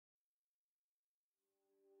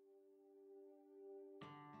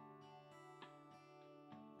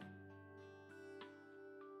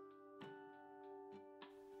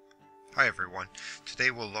Hi everyone.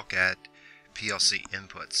 Today we'll look at PLC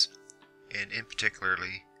inputs, and in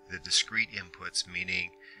particularly the discrete inputs,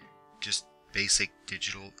 meaning just basic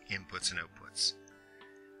digital inputs and outputs.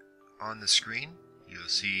 On the screen you'll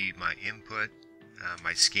see my input,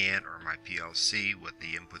 my scan or my PLC, what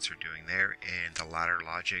the inputs are doing there, and the ladder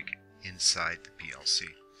logic inside the PLC.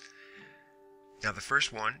 Now the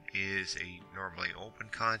first one is a normally open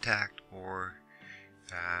contact, or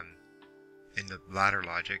in the ladder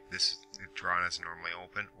logic, this is drawn as normally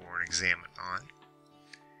open or an examine on.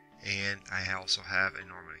 And I also have a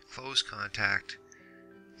normally closed contact,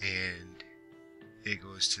 and it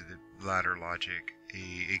goes to the ladder logic,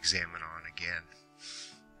 a examine on again.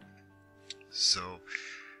 So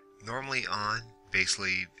normally on,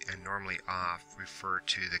 basically, and normally off refer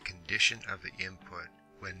to the condition of the input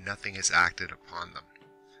when nothing is acted upon them.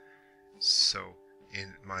 So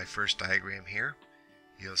in my first diagram here,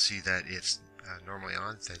 you'll see that it's normally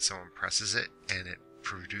on, then someone presses it and it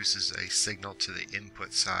produces a signal to the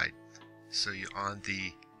input side. So on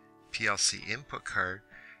the PLC input card,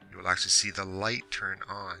 you will actually see the light turn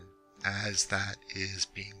on as that is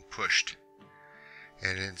being pushed.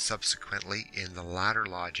 And then subsequently in the ladder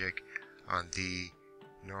logic, on the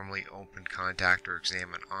normally open contact or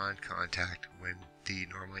examine on contact, when the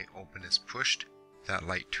normally open is pushed, that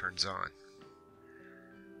light turns on.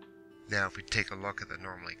 Now if we take a look at the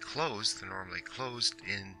normally closed,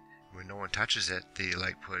 when no one touches it, the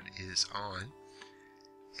light put is on,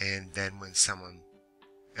 and then when someone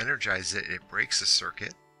energizes it, it breaks the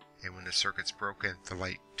circuit, and when the circuit's broken, the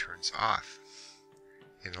light turns off.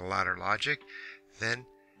 In the ladder logic, then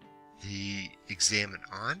the examine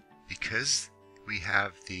on, because we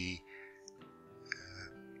have the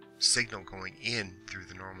signal going in through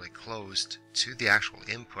the normally closed to the actual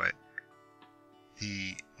input,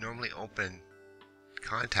 the normally open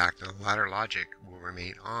contact in the ladder logic will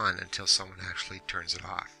remain on until someone actually turns it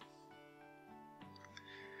off.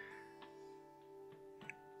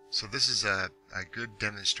 So this is a good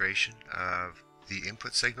demonstration of the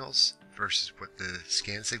input signals versus what the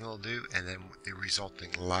scan signal will do, and then the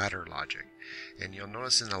resulting ladder logic. And you'll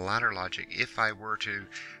notice in the ladder logic, if I were to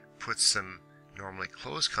put some normally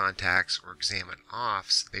closed contacts or examine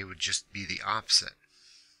offs, they would just be the opposite.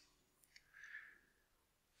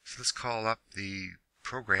 So let's call up the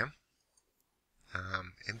program,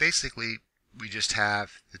 and basically we just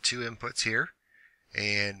have the two inputs here,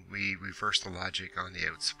 and we reverse the logic on the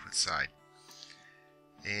output side.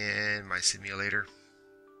 And my simulator,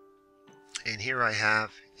 and here I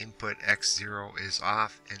have input X0 is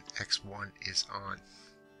off and X1 is on.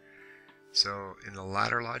 So in the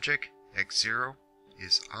ladder logic, X0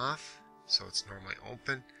 is off, so it's normally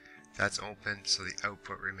open. That's open, so the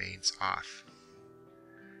output remains off.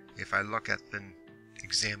 If I look at the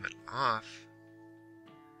examine off,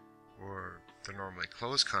 or the normally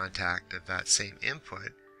closed contact of that same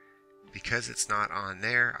input, because it's not on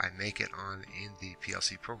there, I make it on in the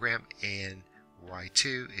PLC program, and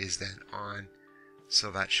Y2 is then on,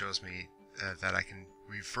 so that shows me that I can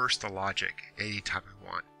reverse the logic anytime I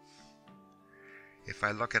want. If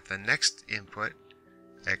I look at the next input,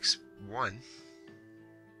 X1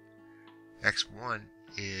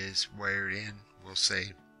 is wired in, we'll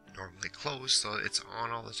say normally closed, so it's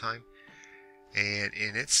on all the time, and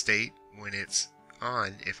in its state, when it's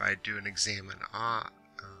on, if I do an examine on,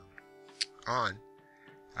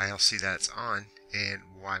 I'll see that it's on, and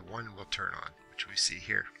Y1 will turn on, which we see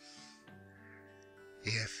here.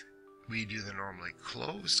 If we do the normally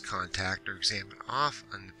closed contact or examine off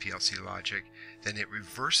on the PLC logic, then it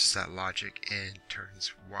reverses that logic and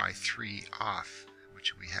turns Y3 off,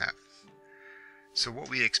 which we have. So what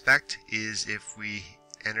we expect is if we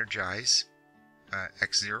energize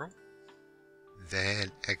X0,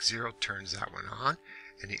 then X0 turns that one on,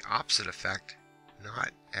 and the opposite effect,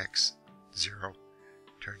 not X0,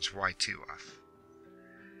 turns Y2 off.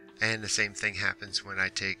 And the same thing happens when I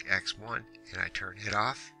take X1 and I turn it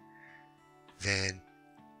off, then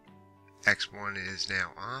X1 is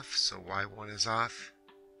now off, so Y1 is off,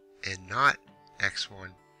 and not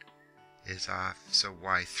X1 is off, so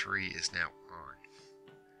Y3 is now on.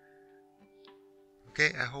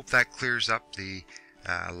 Okay, I hope that clears up the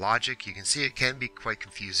logic. You can see it can be quite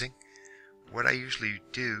confusing. What I usually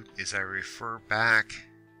do is I refer back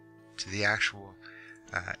to the actual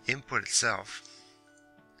input itself,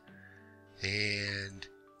 and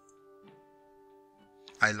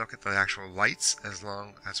I look at the actual lights as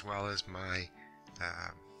well as my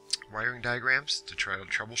wiring diagrams to try to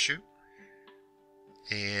troubleshoot,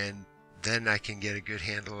 and then I can get a good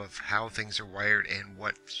handle of how things are wired and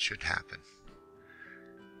what should happen.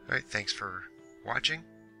 Alright, thanks for watching,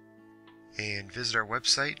 and visit our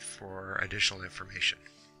website for additional information.